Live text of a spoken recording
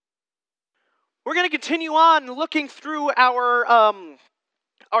We're going to continue on looking through our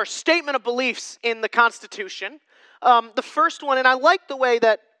statement of beliefs in the Constitution. The first one, and I like the way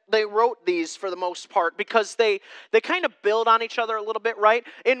that they wrote these for the most part because they kind of build on each other a little bit, right?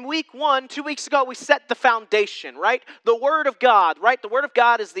 In week 1, 2 weeks ago, we set the foundation, right? The Word of God, right? The Word of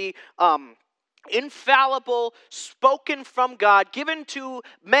God is the infallible, spoken from God, given to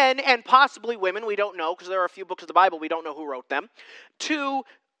men and possibly women, we don't know, because there are a few books of the Bible, we don't know who wrote them, to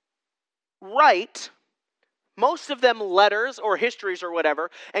write, most of them letters or histories or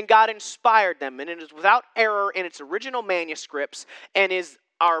whatever, and God inspired them, and it is without error in its original manuscripts, and is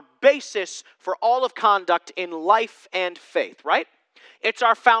our basis for all of conduct in life and faith, right? It's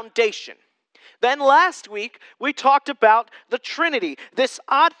our foundation. Then last week, we talked about the Trinity, this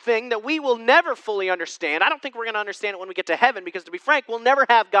odd thing that we will never fully understand. I don't think we're going to understand it when we get to heaven, because to be frank, we'll never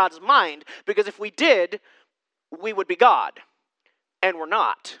have God's mind, because if we did, we would be God, and we're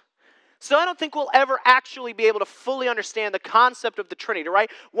not. So I don't think we'll ever actually be able to fully understand the concept of the Trinity, right?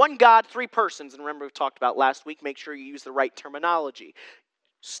 One God, 3 persons. And remember we talked about last week, make sure you use the right terminology.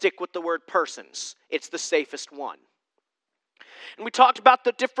 Stick with the word persons. It's the safest one. And we talked about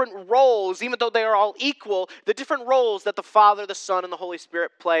the different roles, even though they are all equal, the different roles that the Father, the Son, and the Holy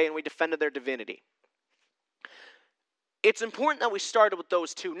Spirit play, and we defended their divinity. It's important that we started with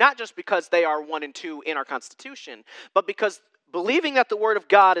those two, not just because they are 1 and 2 in our Constitution, but because believing that the Word of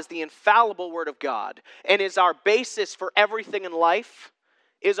God is the infallible Word of God and is our basis for everything in life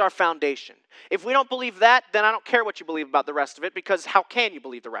is our foundation. If we don't believe that, then I don't care what you believe about the rest of it, because how can you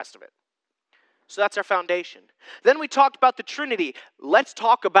believe the rest of it? So that's our foundation. Then we talked about the Trinity. Let's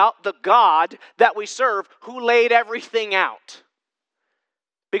talk about the God that we serve who laid everything out.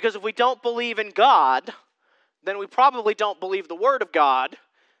 Because if we don't believe in God, then we probably don't believe the Word of God,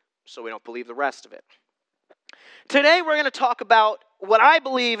 so we don't believe the rest of it. Today we're going to talk about what I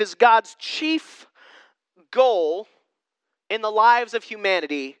believe is God's chief goal in the lives of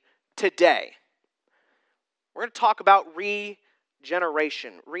humanity today. We're going to talk about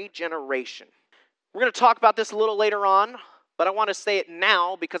regeneration. We're going to talk about this a little later on, but I want to say it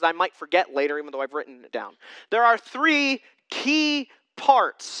now because I might forget later, even though I've written it down. There are 3 key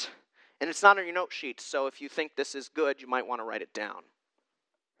parts, and it's not on your note sheets, so if you think this is good, you might want to write it down.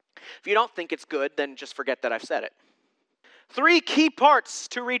 If you don't think it's good, then just forget that I've said it. 3 key parts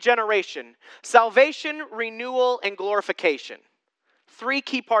to regeneration: salvation, renewal, and glorification. 3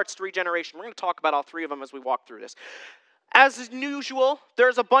 key parts to regeneration. We're going to talk about all 3 of them as we walk through this. As usual,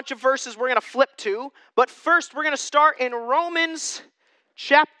 there's a bunch of verses we're going to flip to, but first we're going to start in Romans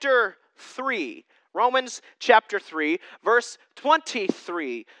chapter 3. Romans chapter 3, verse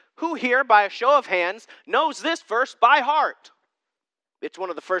 23. Who here, by a show of hands, knows this verse by heart? It's one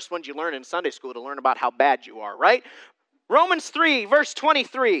of the first ones you learn in Sunday school to learn about how bad you are, right? Romans 3, verse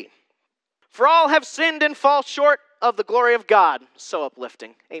 23. For all have sinned and fall short of the glory of God. So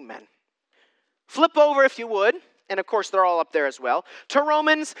uplifting. Amen. Flip over if you would. And of course, they're all up there as well. To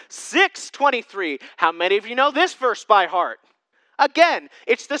Romans 6:23. How many of you know this verse by heart? Again,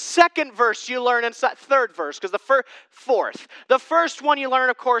 it's the second verse you learn and third verse, because the fourth. The first one you learn,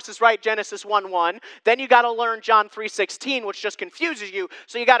 of course, is right Genesis 1:1. Then you got to learn John 3:16, which just confuses you.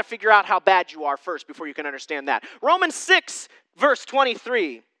 So you got to figure out how bad you are first before you can understand that. Romans 6, verse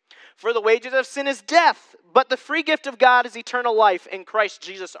 23. For the wages of sin is death, but the free gift of God is eternal life in Christ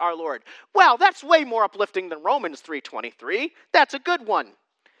Jesus our Lord. Wow, that's way more uplifting than Romans 3:23. That's a good one.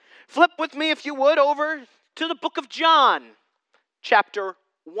 Flip with me, if you would, over to the book of John, chapter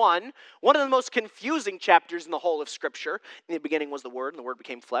 1. One of the most confusing chapters in the whole of Scripture. In the beginning was the Word, and the Word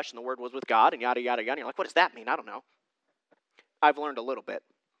became flesh, and the Word was with God, and yada, yada, yada. You're like, what does that mean? I don't know. I've learned a little bit.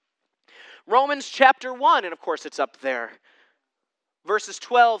 Romans chapter 1, and of course it's up there. Verses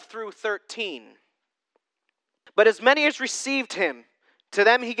 12 through 13. But as many as received him, to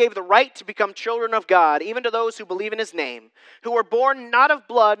them he gave the right to become children of God, even to those who believe in his name, who were born not of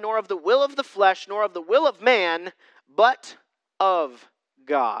blood, nor of the will of the flesh, nor of the will of man, but of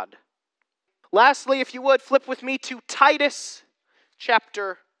God. Lastly, if you would, flip with me to Titus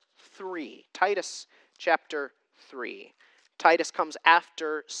chapter 3. Titus chapter 3. Titus comes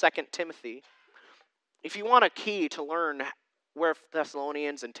after 2 Timothy. If you want a key to learn where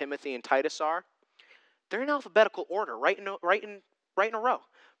Thessalonians and Timothy and Titus are, they're in alphabetical order, right in a row.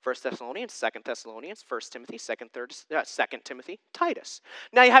 1 Thessalonians, 2 Thessalonians, 1 Timothy, 2 Timothy, Titus.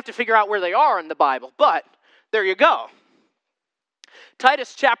 Now you have to figure out where they are in the Bible, but there you go.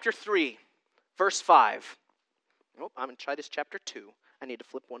 Titus chapter 3, verse 5. Oh, I'm in Titus chapter 2. I need to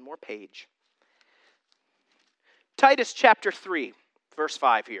flip one more page. Titus chapter 3, verse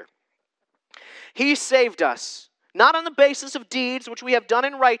 5 here. He saved us not on the basis of deeds which we have done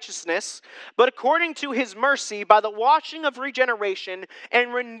in righteousness, but according to his mercy by the washing of regeneration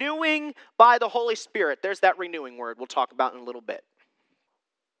and renewing by the Holy Spirit. There's that renewing word we'll talk about in a little bit.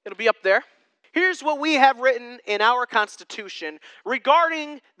 It'll be up there. Here's what we have written in our Constitution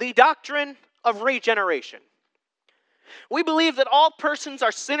regarding the doctrine of regeneration. We believe that all persons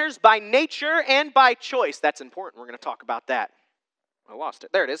are sinners by nature and by choice. That's important. We're going to talk about that. I lost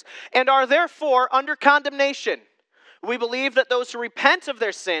it. There it is. And are therefore under condemnation. We believe that those who repent of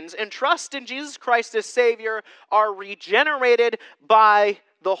their sins and trust in Jesus Christ as Savior are regenerated by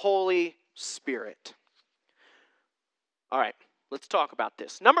the Holy Spirit. All right, let's talk about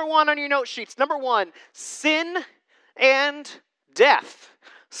this. Number one on your note sheets. Number one, sin and death.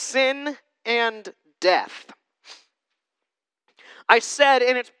 Sin and death. I said,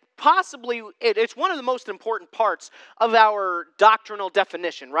 and it's one of the most important parts of our doctrinal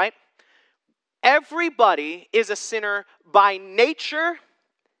definition, right? Everybody is a sinner by nature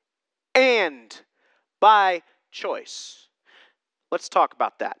and by choice. Let's talk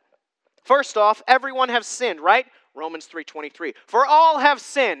about that. First off, everyone has sinned, right? Romans 3:23. For all have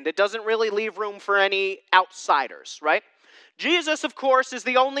sinned. It doesn't really leave room for any outsiders, right? Jesus, of course, is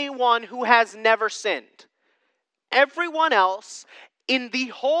the only one who has never sinned. Everyone else in the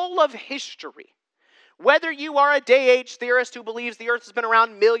whole of history, whether you are a day-age theorist who believes the earth has been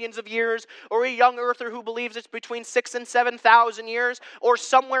around millions of years, or a young earther who believes it's between 6,000 and 7,000 years, or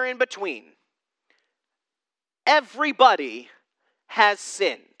somewhere in between, everybody has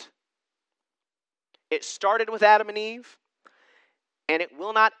sinned. It started with Adam and Eve, and it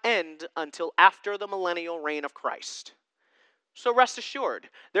will not end until after the millennial reign of Christ. So rest assured,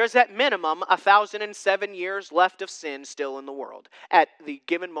 there's at minimum 1,007 years left of sin still in the world at the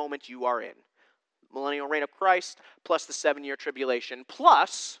given moment you are in. Millennial reign of Christ, plus the 7-year tribulation,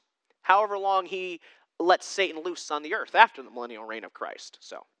 plus however long he lets Satan loose on the earth after the millennial reign of Christ.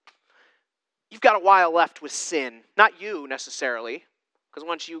 So you've got a while left with sin. Not you necessarily, because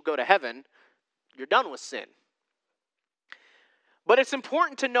once you go to heaven, you're done with sin. But it's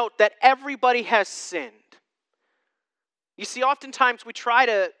important to note that everybody has sinned. You see, oftentimes we try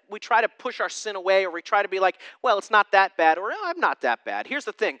to push our sin away, or we try to be like, well, it's not that bad, or I'm not that bad. Here's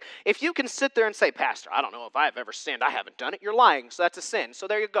the thing. If you can sit there and say, Pastor, I don't know if I've ever sinned. I haven't done it. You're lying, so that's a sin. So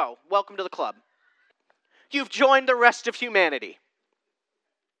there you go. Welcome to the club. You've joined the rest of humanity.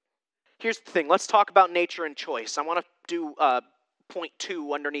 Here's the thing. Let's talk about nature and choice. I want to do point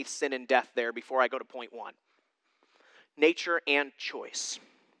 2 underneath sin and death there before I go to point 1. Nature and choice.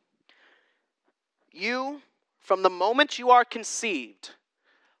 You, from the moment you are conceived,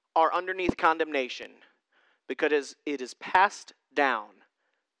 are underneath condemnation because it is passed down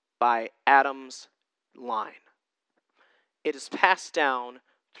by Adam's line. It is passed down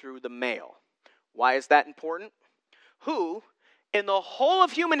through the male. Why is that important? Who, in the whole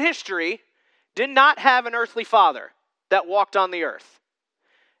of human history, did not have an earthly father that walked on the earth?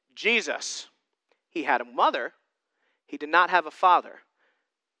 Jesus. He had a mother. He did not have a father.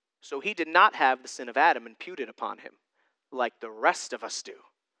 So he did not have the sin of Adam imputed upon him, like the rest of us do.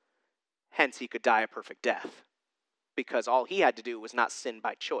 Hence, he could die a perfect death, because all he had to do was not sin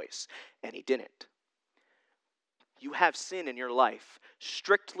by choice, and he didn't. You have sin in your life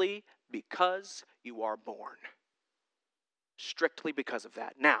strictly because you are born. Strictly because of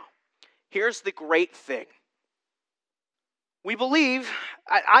that. Now, here's the great thing. We believe,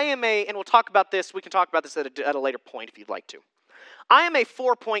 I am and we'll talk about this, we can talk about this at a later point if you'd like to. I am a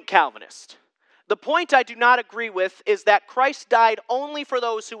 4-point Calvinist. The point I do not agree with is that Christ died only for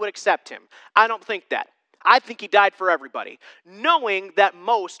those who would accept him. I don't think that. I think he died for everybody, knowing that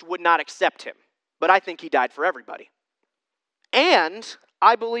most would not accept him. But I think he died for everybody. And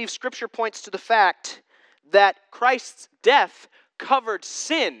I believe Scripture points to the fact that Christ's death covered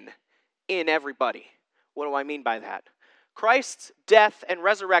sin in everybody. What do I mean by that? Christ's death and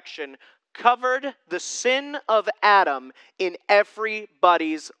resurrection covered the sin of Adam in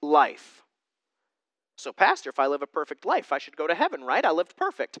everybody's life. So, Pastor, if I live a perfect life, I should go to heaven, right? I lived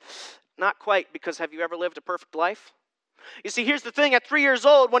perfect. Not quite, because have you ever lived a perfect life? You see, here's the thing. At 3 years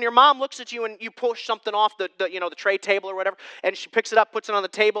old, when your mom looks at you and you push something off the tray table or whatever, and she picks it up, puts it on the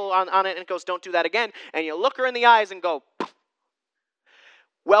table on it, and goes, don't do that again, and you look her in the eyes and go,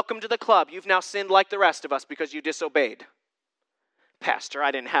 welcome to the club. You've now sinned like the rest of us because you disobeyed. Pastor, I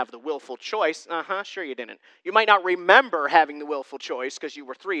didn't have the willful choice. Sure you didn't. You might not remember having the willful choice because you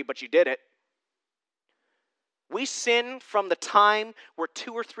were 3, but you did it. We sin from the time we're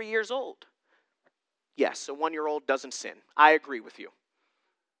 2 or 3 years old. Yes, a 1-year-old doesn't sin. I agree with you.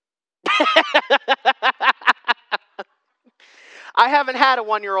 I haven't had a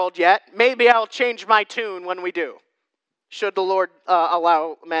 1-year-old yet. Maybe I'll change my tune when we do. Should the Lord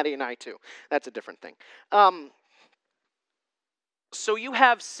allow Maddie and I to. That's a different thing. So you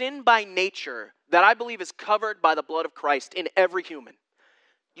have sin by nature that I believe is covered by the blood of Christ in every human.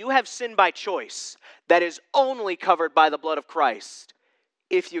 You have sin by choice that is only covered by the blood of Christ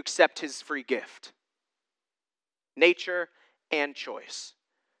if you accept his free gift. Nature and choice.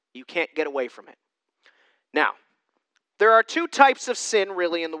 You can't get away from it. Now, there are 2 types of sin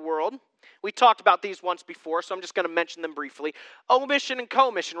really in the world. We talked about these once before, so I'm just going to mention them briefly. Omission and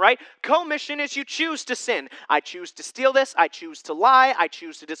commission, right? Commission is you choose to sin. I choose to steal this. I choose to lie. I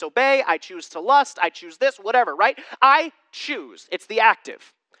choose to disobey. I choose to lust. I choose this, whatever, right? I choose. It's the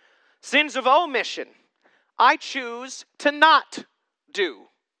active. Sins of omission. I choose to not do.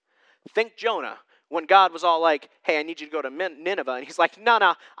 Think Jonah when God was all like, hey, I need you to go to Nineveh. And he's like, no,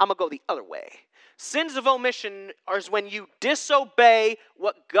 I'm going to go the other way. Sins of omission is when you disobey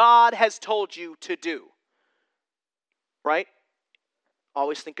what God has told you to do. Right?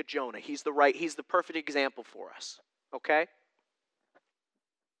 Always think of Jonah. He's the perfect example for us. Okay?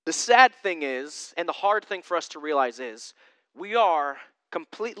 The sad thing is, and the hard thing for us to realize is, we are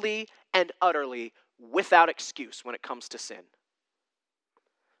completely and utterly without excuse when it comes to sin.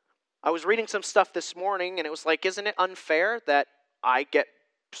 I was reading some stuff this morning, and it was like, isn't it unfair that I get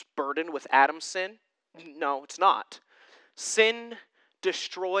burdened with Adam's sin? No, it's not. Sin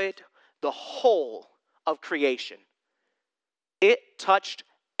destroyed the whole of creation. It touched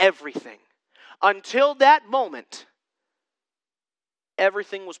everything. Until that moment,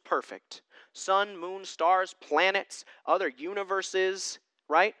 everything was perfect. Sun, moon, stars, planets, other universes,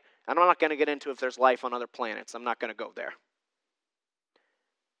 right? And I'm not going to get into if there's life on other planets. I'm not going to go there.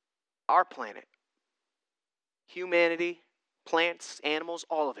 Our planet, humanity, plants, animals,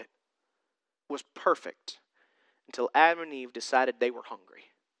 all of it was perfect until Adam and Eve decided they were hungry.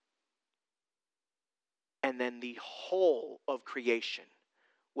 And then the whole of creation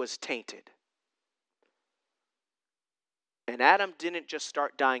was tainted. And Adam didn't just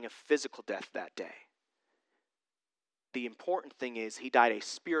start dying a physical death that day. The important thing is he died a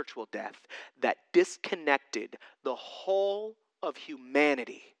spiritual death that disconnected the whole of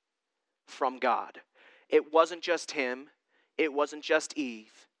humanity from God. It wasn't just him. It wasn't just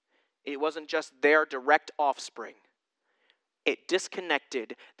Eve. It wasn't just their direct offspring. It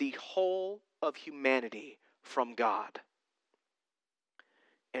disconnected the whole of humanity from God.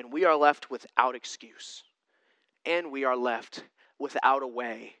 And we are left without excuse. And we are left without a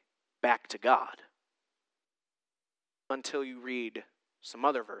way back to God. Until you read some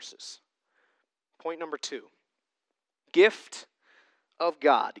other verses. Point number 2. Gift of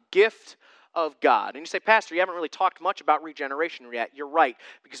God. Gift of God. And you say, Pastor, you haven't really talked much about regeneration yet. You're right,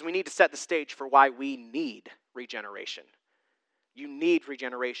 because we need to set the stage for why we need regeneration. You need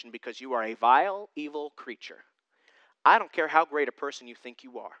regeneration because you are a vile, evil creature. I don't care how great a person you think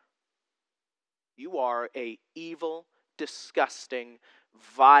you are. You are an evil, disgusting,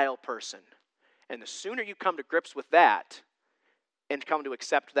 vile person. And the sooner you come to grips with that and come to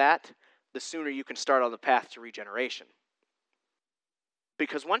accept that, the sooner you can start on the path to regeneration.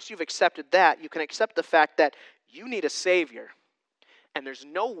 Because once you've accepted that, you can accept the fact that you need a Savior. And there's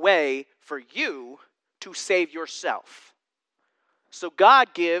no way for you to save yourself. So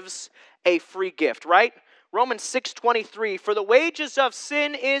God gives a free gift, right? Romans 6:23, for the wages of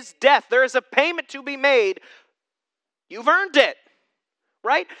sin is death. There is a payment to be made. You've earned it,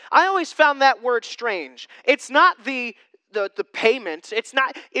 right? I always found that word strange. It's not the payment.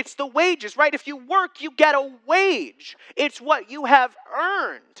 It's the wages, right? If you work, you get a wage. It's what you have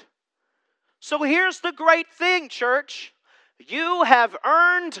earned. So here's the great thing, church. You have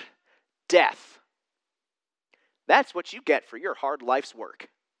earned death. That's what you get for your hard life's work.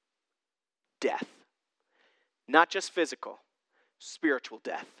 Death. Not just physical, spiritual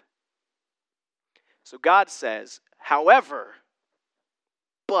death. So God says, however,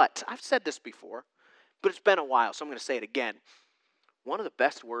 but, I've said this before, but it's been a while, so I'm going to say it again. One of the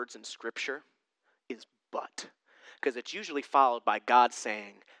best words in Scripture is but, because it's usually followed by God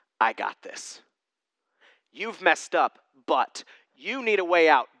saying, I got this. You've messed up, but. You need a way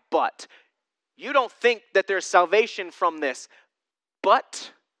out, but. You don't think that there's salvation from this,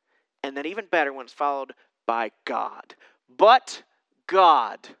 but. And then even better when it's followed by God. But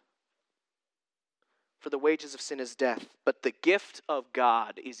God. For the wages of sin is death, but the gift of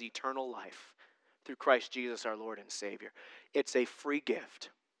God is eternal life through Christ Jesus our Lord and Savior. It's a free gift.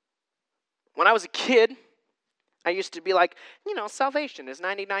 When I was a kid, I used to be like, salvation is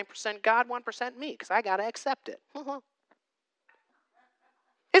 99% God, 1% me, because I got to accept it.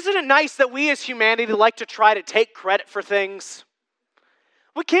 Isn't it nice that we as humanity like to try to take credit for things?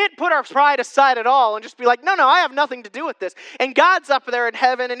 We can't put our pride aside at all and just be like, no, I have nothing to do with this. And God's up there in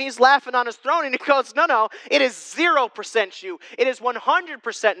heaven and he's laughing on his throne and he goes, no, it is 0% you. It is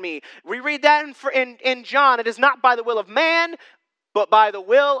 100% me. We read that in John. It is not by the will of man, but by the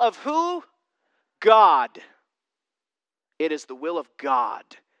will of who? God. It is the will of God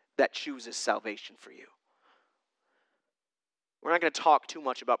that chooses salvation for you. We're not going to talk too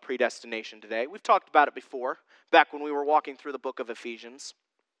much about predestination today. We've talked about it before, back when we were walking through the book of Ephesians.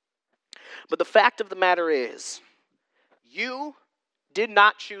 But the fact of the matter is, you did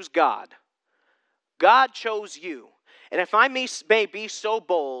not choose God. God chose you. And if I may be so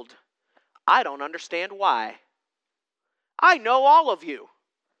bold, I don't understand why. I know all of you.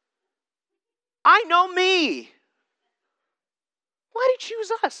 I know me. Why did he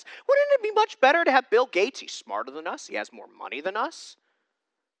choose us? Wouldn't it be much better to have Bill Gates? He's smarter than us. He has more money than us.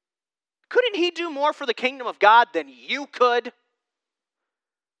 Couldn't he do more for the kingdom of God than you could?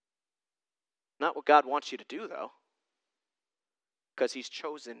 Not what God wants you to do, though. Because he's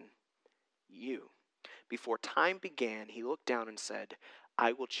chosen you. Before time began, he looked down and said,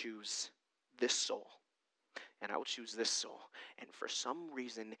 I will choose this soul. And I will choose this soul. And for some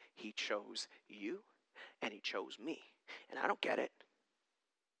reason, he chose you and he chose me. And I don't get it.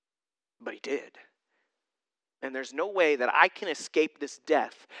 But he did. And there's no way that I can escape this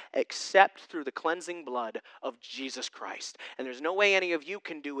death except through the cleansing blood of Jesus Christ. And there's no way any of you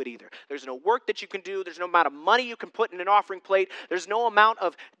can do it either. There's no work that you can do. There's no amount of money you can put in an offering plate. There's no amount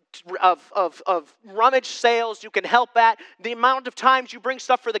of rummage sales you can help at. The amount of times you bring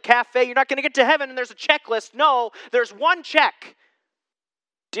stuff for the cafe. You're not going to get to heaven and there's a checklist. No, there's one check.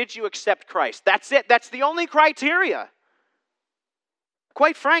 Did you accept Christ? That's it. That's the only criteria.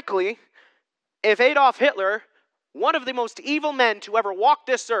 Quite frankly, if Adolf Hitler, one of the most evil men to ever walk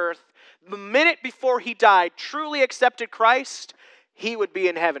this earth, the minute before he died, truly accepted Christ, he would be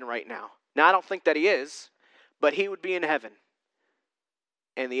in heaven right now. Now, I don't think that he is, but he would be in heaven.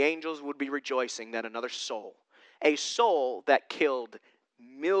 And the angels would be rejoicing that another soul, a soul that killed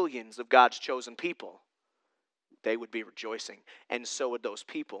millions of God's chosen people, they would be rejoicing. And so would those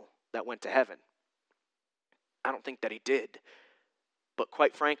people that went to heaven. I don't think that he did. But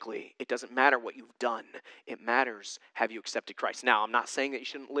quite frankly, it doesn't matter what you've done. It matters, have you accepted Christ? Now, I'm not saying that you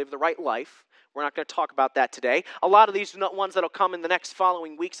shouldn't live the right life. We're not going to talk about that today. A lot of these ones that will come in the next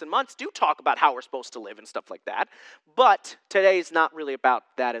following weeks and months do talk about how we're supposed to live and stuff like that. But today is not really about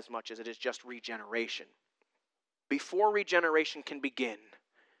that as much as it is just regeneration. Before regeneration can begin,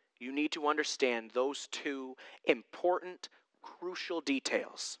 you need to understand those two important, crucial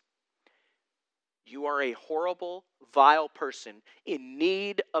details. You are a horrible, vile person in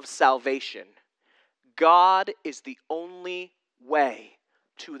need of salvation. God is the only way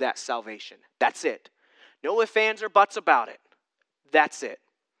to that salvation. That's it. No ifs, ands, or buts about it. That's it.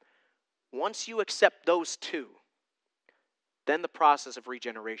 Once you accept those two, then the process of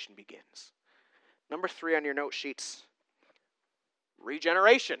regeneration begins. Number 3 on your note sheets,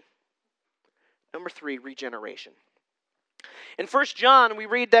 regeneration. Number 3, regeneration. In 1 John, we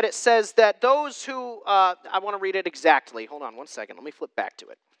read that it says that those who, I want to read it exactly. Hold on one second. Let me flip back to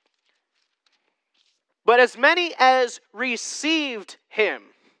it. But as many as received him,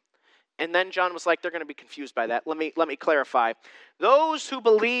 and then John was like, they're going to be confused by that. Let me clarify. Those who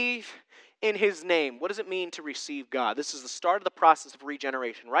believe in his name. What does it mean to receive God? This is the start of the process of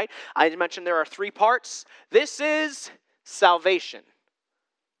regeneration, right? I mentioned there are 3 parts. This is salvation.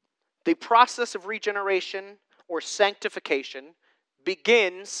 The process of regeneration or sanctification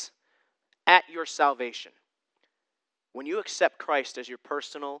begins at your salvation. When you accept Christ as your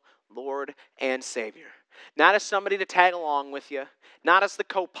personal Lord and Savior. Not as somebody to tag along with you. Not as the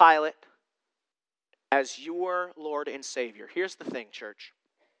co-pilot. As your Lord and Savior. Here's the thing, church.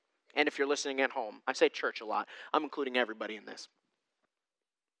 And if you're listening at home, I say church a lot. I'm including everybody in this.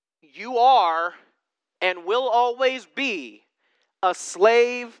 You are and will always be a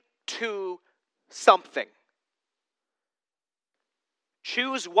slave to something.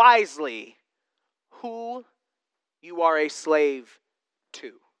 Choose wisely who you are a slave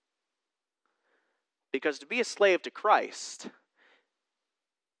to. Because to be a slave to Christ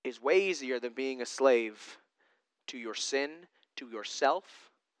is way easier than being a slave to your sin, to yourself,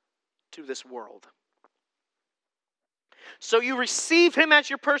 to this world. So you receive him as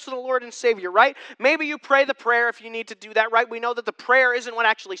your personal Lord and Savior, right? Maybe you pray the prayer if you need to do that, right? We know that the prayer isn't what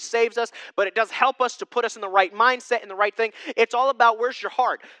actually saves us, but it does help us to put us in the right mindset and the right thing. It's all about where's your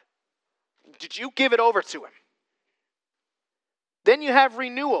heart. Did you give it over to him? Then you have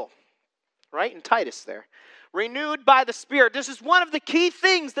renewal, right? In Titus there. Renewed by the Spirit. This is one of the key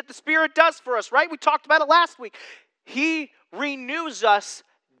things that the Spirit does for us, right? We talked about it last week. He renews us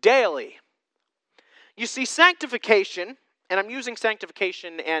daily. You see, sanctification, and I'm using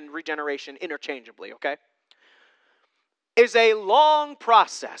sanctification and regeneration interchangeably, okay, is a long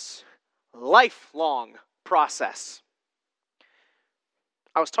process, lifelong process.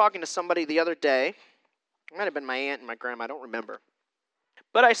 I was talking to somebody the other day. It might have been my aunt and my grandma, I don't remember.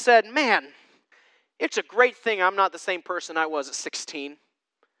 But I said, man, it's a great thing I'm not the same person I was at 16.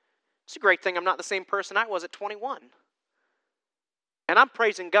 It's a great thing I'm not the same person I was at 21. And I'm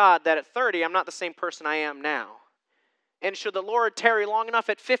praising God that at 30, I'm not the same person I am now. And should the Lord tarry long enough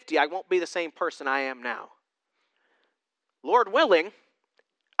at 50, I won't be the same person I am now. Lord willing,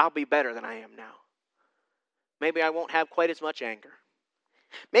 I'll be better than I am now. Maybe I won't have quite as much anger.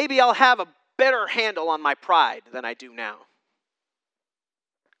 Maybe I'll have a better handle on my pride than I do now.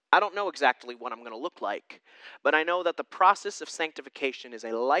 I don't know exactly what I'm going to look like, but I know that the process of sanctification is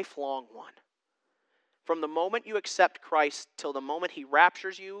a lifelong one. From the moment you accept Christ till the moment He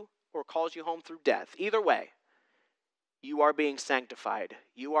raptures you or calls you home through death, either way, you are being sanctified.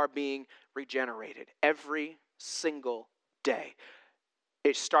 You are being regenerated every single day.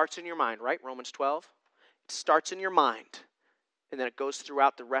 It starts in your mind, right? Romans 12. It starts in your mind, and then it goes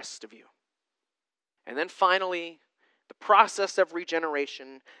throughout the rest of you. And then finally, the process of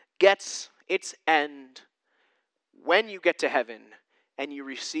regeneration gets its end when you get to heaven and you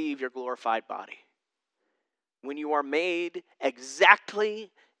receive your glorified body. When you are made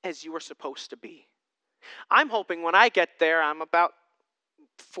exactly as you were supposed to be. I'm hoping when I get there, I'm about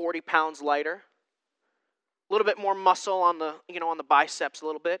 40 pounds lighter. A little bit more muscle on the biceps a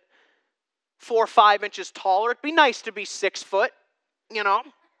little bit. 4 or 5 inches taller. It'd be nice to be 6 foot,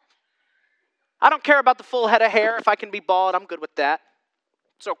 I don't care about the full head of hair. If I can be bald, I'm good with that.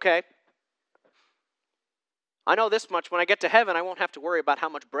 It's okay. I know this much. When I get to heaven, I won't have to worry about how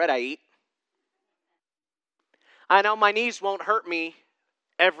much bread I eat. I know my knees won't hurt me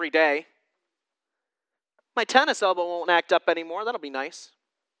every day. My tennis elbow won't act up anymore. That'll be nice.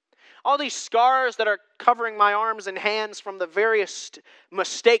 All these scars that are covering my arms and hands from the various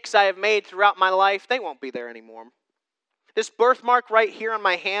mistakes I have made throughout my life, they won't be there anymore. This birthmark right here on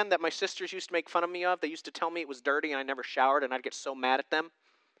my hand that my sisters used to make fun of me of, they used to tell me it was dirty and I never showered and I'd get so mad at them,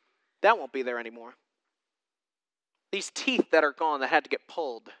 that won't be there anymore. These teeth that are gone that had to get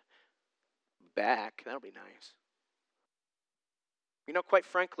pulled back, that'll be nice. Quite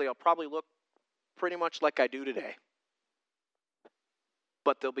frankly, I'll probably look pretty much like I do today.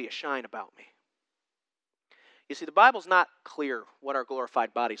 But there'll be a shine about me. You see, the Bible's not clear what our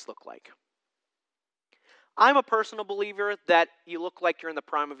glorified bodies look like. I'm a personal believer that you look like you're in the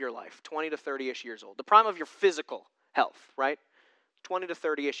prime of your life, 20 to 30-ish years old. The prime of your physical health, right? 20 to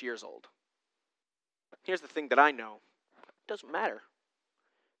 30-ish years old. Here's the thing that I know. It doesn't matter.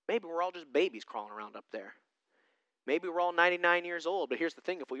 Maybe we're all just babies crawling around up there. Maybe we're all 99 years old, but here's the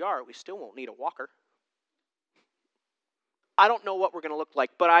thing. If we are, we still won't need a walker. I don't know what we're going to look like,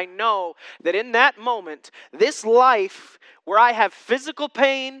 but I know that in that moment, this life where I have physical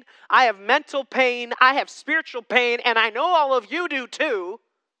pain, I have mental pain, I have spiritual pain, and I know all of you do too,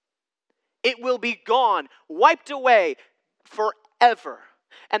 it will be gone, wiped away forever.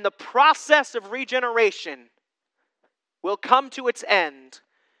 And the process of regeneration will come to its end,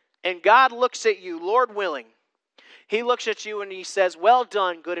 and God looks at you, Lord willing. He looks at you and He says, well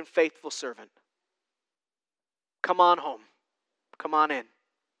done, good and faithful servant. Come on home. Come on in.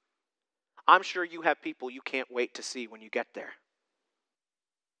 I'm sure you have people you can't wait to see when you get there.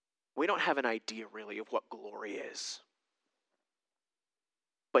 We don't have an idea really of what glory is.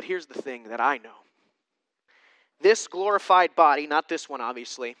 But here's the thing that I know. This glorified body, not this one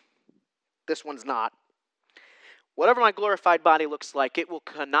obviously. This one's not. Whatever my glorified body looks like, it will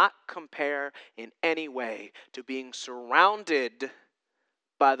cannot compare in any way to being surrounded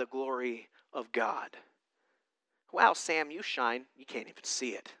by the glory of God. Wow, Sam, you shine. You can't even see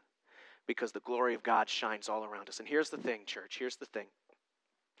it because the glory of God shines all around us. And here's the thing, church. Here's the thing.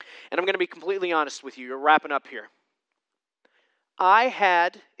 And I'm going to be completely honest with you. You're wrapping up here. I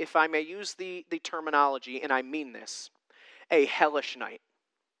had, if I may use the terminology, and I mean this, a hellish night.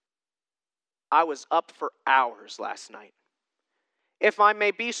 I was up for hours last night. If I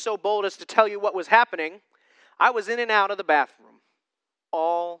may be so bold as to tell you what was happening, I was in and out of the bathroom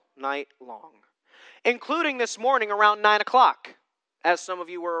all night long, including this morning around 9 o'clock, as some of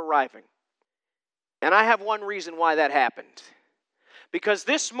you were arriving. And I have one reason why that happened. Because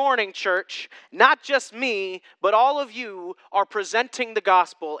this morning, church, not just me, but all of you are presenting the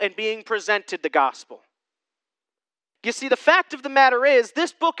gospel and being presented the gospel. You see, the fact of the matter is,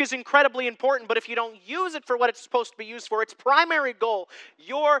 this book is incredibly important, but if you don't use it for what it's supposed to be used for, its primary goal,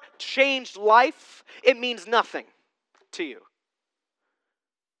 your changed life, it means nothing. to you.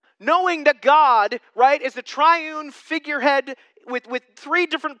 Knowing that God, right, is the triune figurehead with three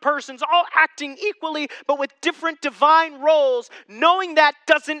different persons all acting equally but with different divine roles, knowing that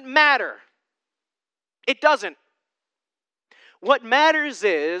doesn't matter. It doesn't. What matters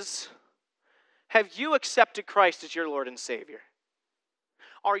is, have you accepted Christ as your Lord and Savior?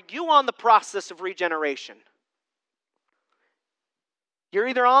 Are you on the process of regeneration? You're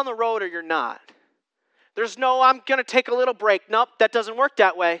either on the road or you're not. There's no, I'm going to take a little break. Nope, that doesn't work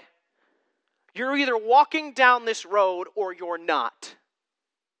that way. You're either walking down this road or you're not.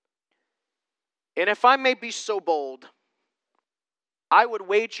 And if I may be so bold, I would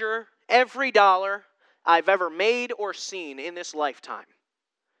wager every dollar I've ever made or seen in this lifetime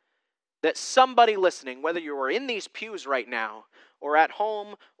that somebody listening, whether you are in these pews right now or at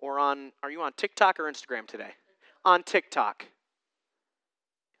home or are you on TikTok or Instagram today? On TikTok.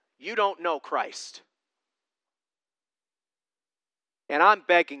 You don't know Christ. And I'm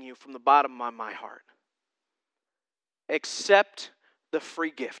begging you from the bottom of my heart, accept the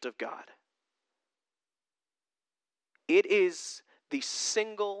free gift of God. It is the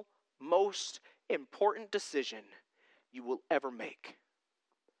single most important decision you will ever make.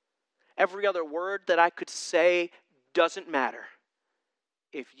 Every other word that I could say doesn't matter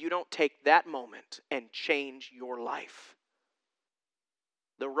if you don't take that moment and change your life.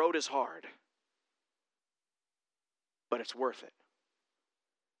 The road is hard, but it's worth it.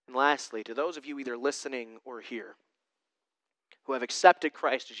 And lastly, to those of you either listening or here who have accepted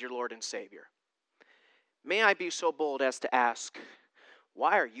Christ as your Lord and Savior, may I be so bold as to ask,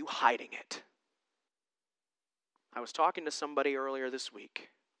 why are you hiding it? I was talking to somebody earlier this week.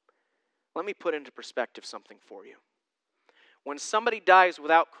 Let me put into perspective something for you. When somebody dies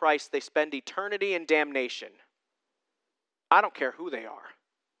without Christ, they spend eternity in damnation. I don't care who they are.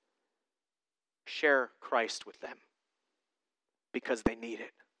 Share Christ with them because they need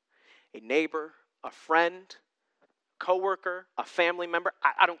it. A neighbor, a friend, coworker, a family member,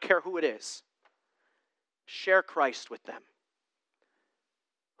 I don't care who it is. Share Christ with them.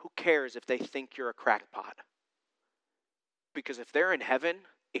 Who cares if they think you're a crackpot? Because if they're in heaven,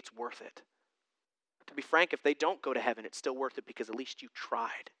 it's worth it. To be frank, if they don't go to heaven, it's still worth it because at least you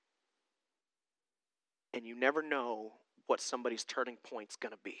tried. And you never know what somebody's turning point's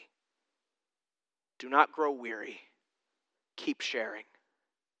going to be. Do not grow weary. Keep sharing.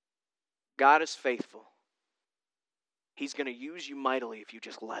 God is faithful. He's going to use you mightily if you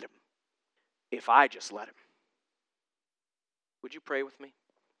just let him. If I just let him. Would you pray with me?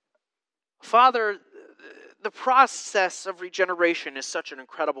 Father, the process of regeneration is such an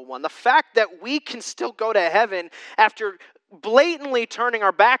incredible one. The fact that we can still go to heaven after blatantly turning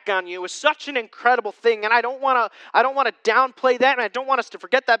our back on you is such an incredible thing. And I don't want to downplay that, and I don't want us to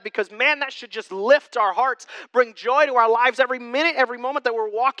forget that because, man, that should just lift our hearts, bring joy to our lives every minute, every moment that we're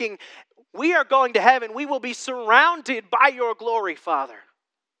walking. We are going to heaven. We will be surrounded by your glory, Father.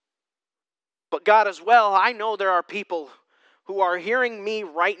 But God, as well, I know there are people who are hearing me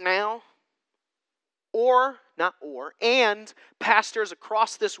right now, and pastors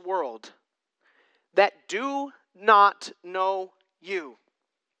across this world that do not know you.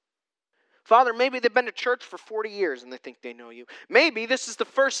 Father, maybe they've been to church for 40 years and they think they know you. Maybe this is the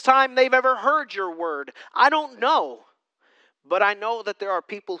first time they've ever heard your word. I don't know. But I know that there are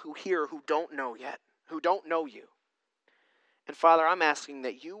people who hear who don't know yet, who don't know you. And Father, I'm asking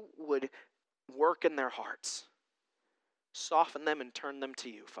that you would work in their hearts. Soften them and turn them to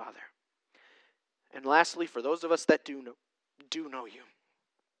you, Father. And lastly, for those of us that do know you,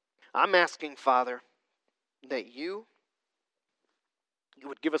 I'm asking, Father, that you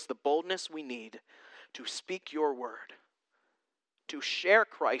would give us the boldness we need to speak your word, to share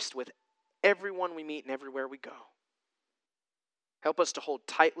Christ with everyone we meet and everywhere we go. Help us to hold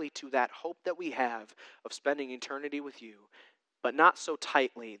tightly to that hope that we have of spending eternity with you, but not so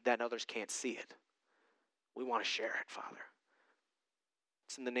tightly that others can't see it. We want to share it, Father.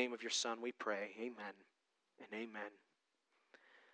 It's in the name of your Son we pray. Amen and amen.